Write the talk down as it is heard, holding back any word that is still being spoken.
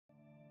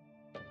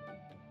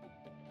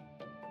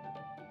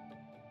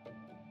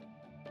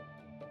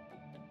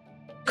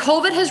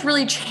COVID has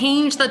really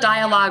changed the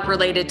dialogue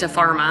related to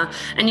pharma,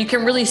 and you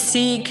can really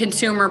see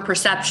consumer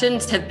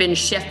perceptions have been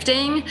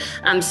shifting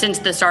since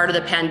the start of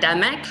the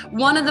pandemic.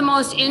 One of the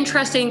most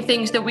interesting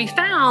things that we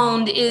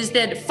found is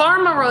that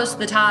pharma rose to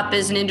the top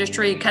as an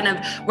industry kind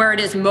of where it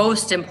is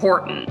most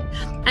important.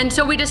 And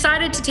so we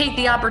decided to take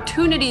the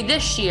opportunity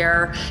this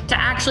year to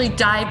actually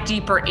dive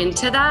deeper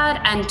into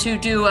that and to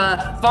do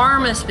a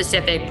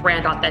pharma-specific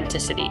brand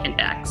authenticity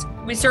index.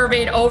 We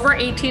surveyed over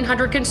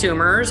 1,800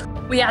 consumers.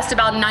 We asked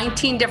about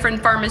 19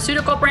 different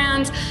pharmaceutical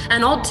brands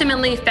and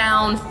ultimately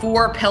found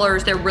 4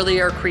 pillars that really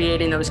are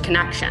creating those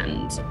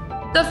connections.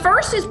 The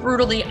first is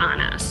brutally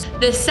honest.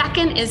 The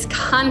second is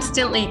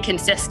constantly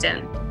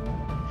consistent.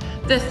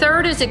 The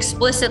third is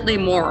explicitly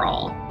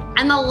moral.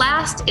 And the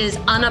last is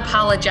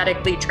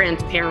unapologetically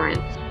transparent.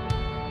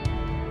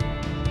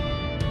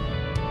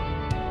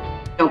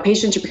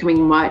 Patients are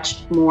becoming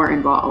much more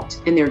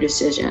involved in their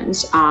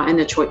decisions and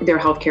their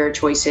healthcare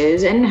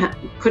choices, and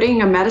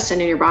putting a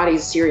medicine in your body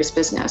is serious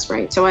business,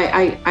 right? So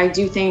I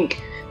do think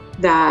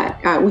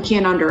that we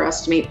can't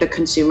underestimate the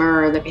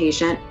consumer or the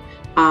patient.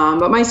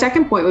 But my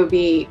second point would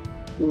be,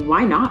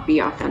 why not be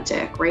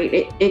authentic, right?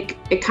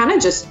 It kind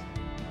of just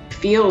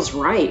feels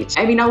right.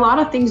 I mean, a lot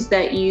of things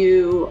that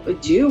you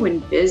do in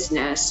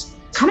business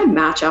kind of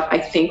match up, I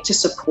think, to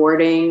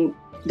supporting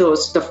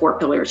the 4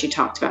 pillars you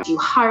talked about. You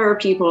hire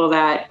people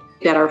that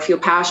feel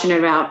passionate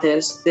about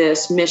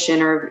this mission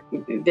or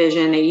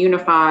vision, they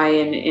unify,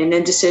 and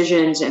then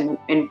decisions and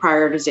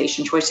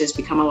prioritization choices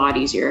become a lot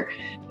easier.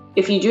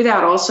 If you do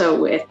that also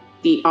with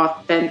the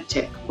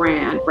authentic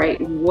brand, right?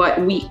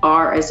 What we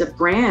are as a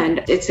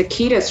brand, it's the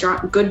key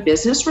to good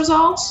business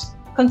results.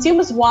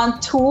 Consumers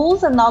want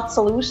tools and not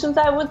solutions,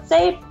 I would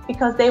say,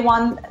 because they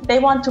want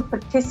to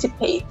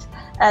participate.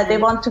 They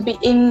want to be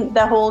in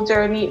the whole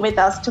journey with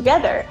us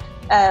together,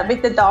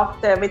 with the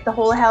doctor, with the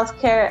whole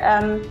healthcare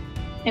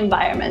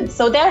environment.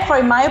 So therefore,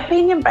 in my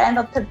opinion, brand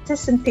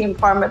authenticity in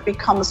pharma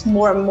becomes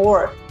more and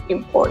more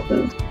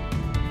important.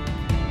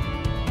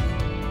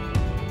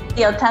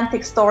 The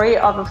authentic story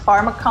of a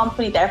pharma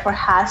company therefore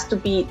has to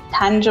be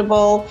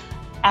tangible,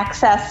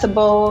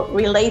 accessible,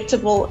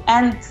 relatable,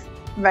 and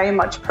very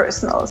much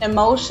personal.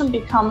 Emotion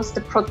becomes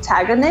the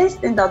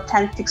protagonist in the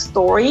authentic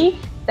story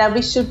that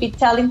we should be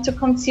telling to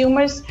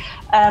consumers.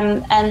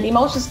 And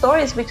emotion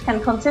stories which can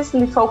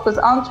consistently focus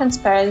on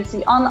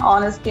transparency, on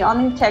honesty,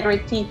 on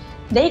integrity,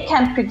 they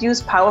can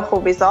produce powerful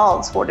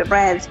results for the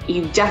brands.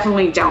 You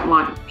definitely don't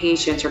want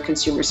patients or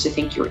consumers to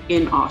think you're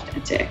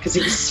inauthentic, because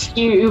it's a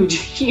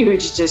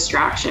huge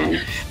distraction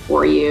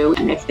for you.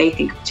 And if they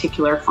think a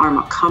particular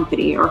pharma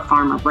company or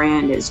pharma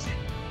brand is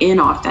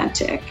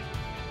inauthentic,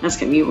 that's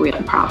going to be a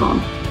real problem.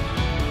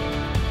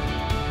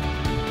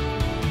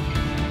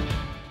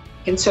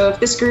 And so if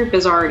this group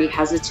is already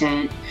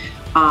hesitant,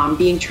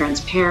 being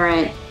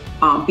transparent,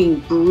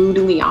 being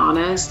brutally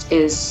honest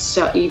is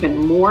even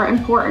more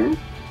important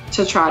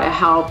to try to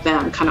help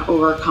them kind of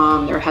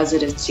overcome their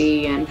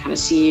hesitancy and kind of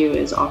see you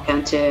as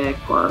authentic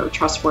or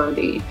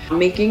trustworthy.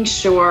 Making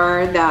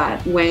sure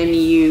that when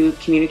you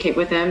communicate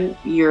with them,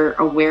 you're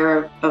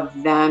aware of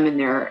them and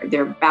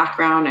their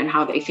background and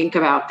how they think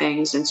about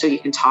things. And so you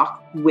can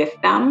talk with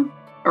them,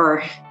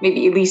 or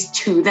maybe at least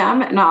to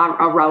them in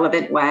a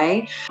relevant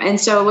way. And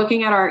so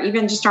looking at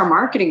even our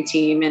marketing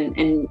team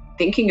and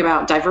thinking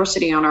about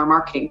diversity on our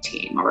marketing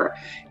team, or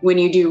when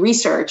you do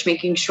research,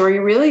 making sure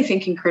you're really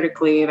thinking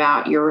critically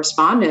about your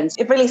respondents.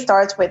 It really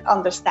starts with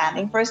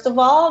understanding, first of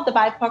all, the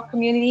BIPOC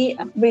community.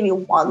 I really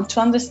want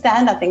to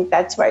understand. I think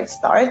that's where it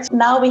starts.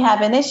 Now we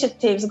have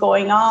initiatives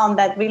going on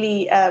that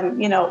really,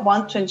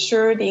 want to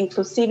ensure the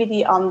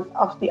inclusivity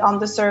of the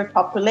underserved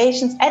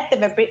populations at the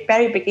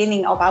very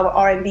beginning of our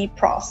R&D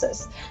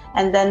process,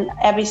 and then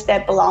every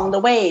step along the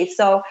way.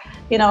 So,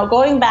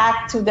 going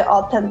back to the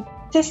authenticity,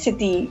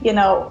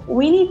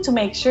 we need to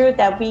make sure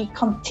that we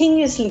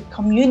continuously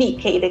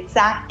communicate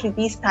exactly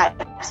these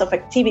types of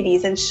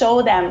activities and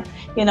show them,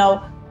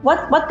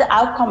 what the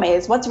outcome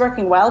is, what's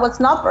working well, what's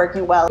not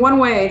working well. One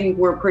way I think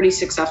we're pretty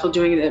successful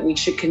doing that we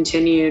should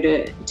continue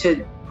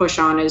to push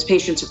on is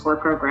patient support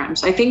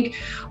programs. I think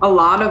a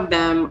lot of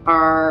them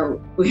are,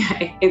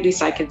 at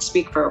least I can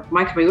speak for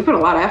my company, we put a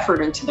lot of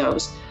effort into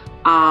those.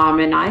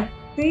 And I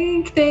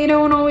think they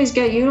don't always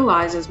get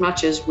utilized as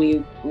much as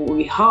we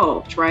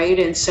hoped, right?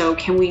 And so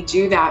can we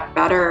do that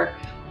better?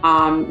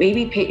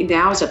 Maybe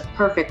now is a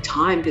perfect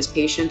time because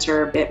patients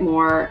are a bit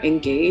more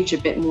engaged, a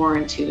bit more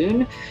in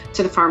tune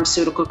to the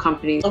pharmaceutical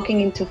companies.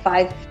 Looking into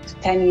 5 to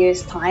 10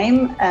 years'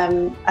 time,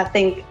 I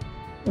think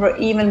we're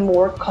even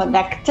more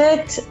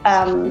connected.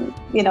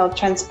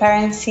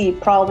 Transparency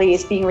probably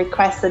is being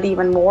requested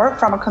even more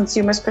from a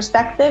consumer's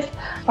perspective.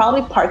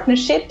 Probably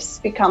partnerships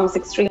becomes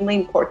extremely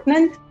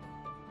important.